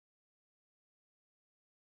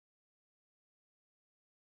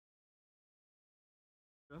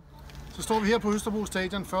Så står vi her på Østerbro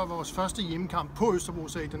Stadion før vores første hjemmekamp på Østerbro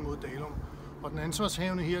Stadion mod Dalum. Og den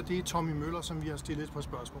ansvarshavende her, det er Møller, som vi har stillet et par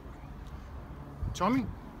spørgsmål. Tommy,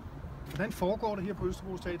 hvordan foregår det her på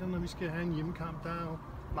Østerbro Stadion, når vi skal have en hjemmekamp? Der er jo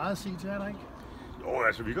meget at sige til, er der ikke? Jo,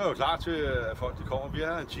 altså vi går jo klar til, at folk de kommer. Vi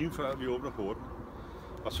er en time før vi åbner porten.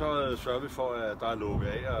 Og så sørger vi for, at der er lukket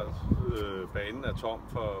af, og banen er tom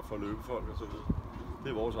for løbefolk og så videre. Det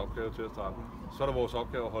er vores opgave til at starte med. Så er der vores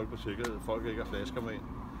opgave at holde på sikkerhed. Folk ikke har flasker med ind,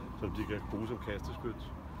 som de kan bruge som kasteskyt.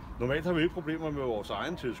 Normalt har vi ikke problemer med vores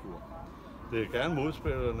egen tilskuere. Det er gerne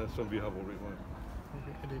modspillerne, som vi har problemer med.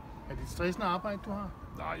 Okay. Er det et stressende arbejde, du har?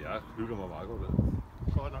 Nej, jeg hygger mig meget godt ved.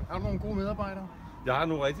 Godt nok. Har du nogle gode medarbejdere? Jeg har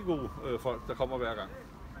nogle rigtig gode folk, der kommer hver gang.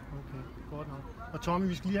 Okay, godt nok. Og Tommy,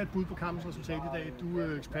 vi skal lige have et bud på kampens resultat i dag. Du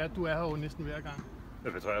er ekspert, du er her jo næsten hver gang.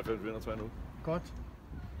 Jeg vil 93 vinder 3 nu. Godt.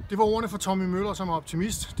 Det var ordene fra Møller, som er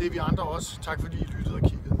optimist. Det er vi andre også. Tak fordi I lyttede og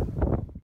kiggede.